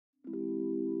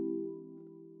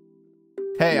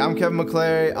Hey, I'm Kevin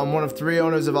Mclary. I'm one of 3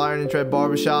 owners of Iron and Tread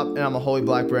Barbershop, and I'm a Holy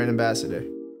Black brand ambassador.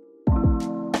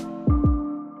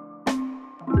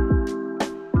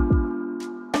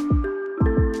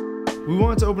 We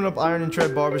wanted to open up Iron and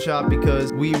Tread Barbershop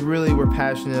because we really were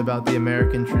passionate about the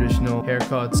American traditional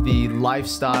haircuts, the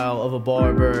lifestyle of a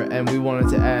barber, and we wanted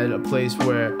to add a place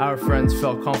where our friends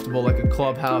felt comfortable, like a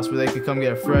clubhouse where they could come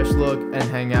get a fresh look and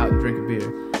hang out and drink a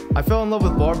beer. I fell in love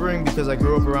with barbering because I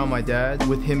grew up around my dad.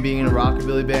 With him being in a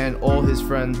rockabilly band, all his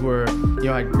friends were,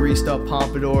 had greased up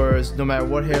pompadours, no matter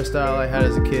what hairstyle I had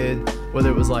as a kid, whether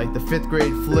it was like the 5th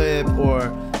grade flip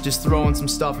or just throwing some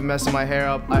stuff and messing my hair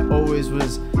up. I always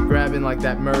was grabbing like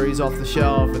that Murray's off the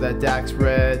shelf or that Dax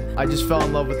Red. I just fell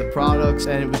in love with the products,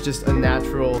 and it was just a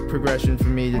natural progression for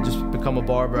me to just become a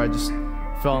barber. I just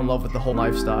fell in love with the whole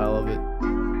lifestyle of it.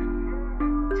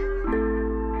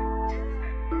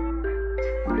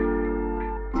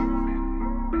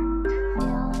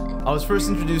 I was first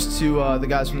introduced to the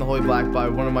guys from the Holy Black by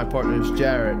one of my partners,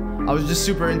 Jarrett. I was just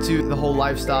super into the whole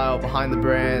lifestyle behind the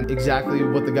brand, exactly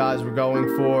what the guys were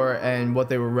going for and what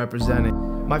they were representing.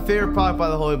 My favorite product by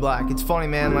the Holy Black, it's funny,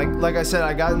 man, like I said,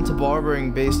 I got into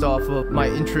barbering based off of my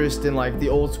interest in like the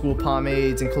old school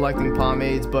pomades and collecting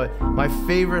pomades, but my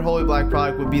favorite Holy Black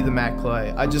product would be the matte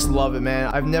clay. I just love it, man.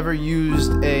 I've never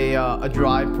used a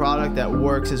dry product that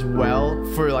works as well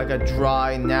for like a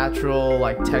dry, natural,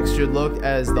 like textured look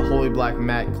as the Holy Black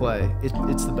matte clay.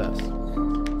 It's the best.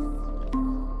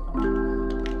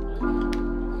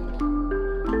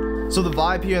 So the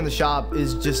vibe here in the shop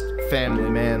is just family,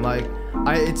 man. Like,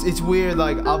 it's weird,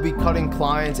 like I'll be cutting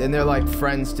clients and they're like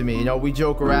friends to me. We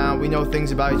joke around, we know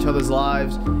things about each other's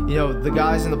lives. The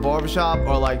guys in the barbershop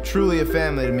are like truly a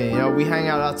family to me. We hang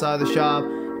out outside the shop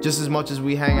just as much as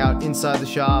we hang out inside the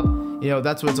shop.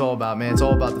 That's what it's all about, man. It's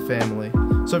all about the family.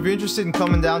 So if you're interested in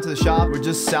coming down to the shop, we're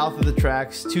just south of the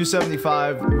tracks,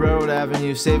 275 Railroad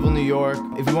Avenue, Sayville, New York.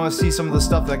 If you want to see some of the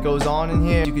stuff that goes on in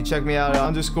here, you can check me out at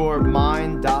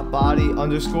 _mine.body_ on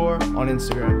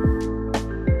Instagram.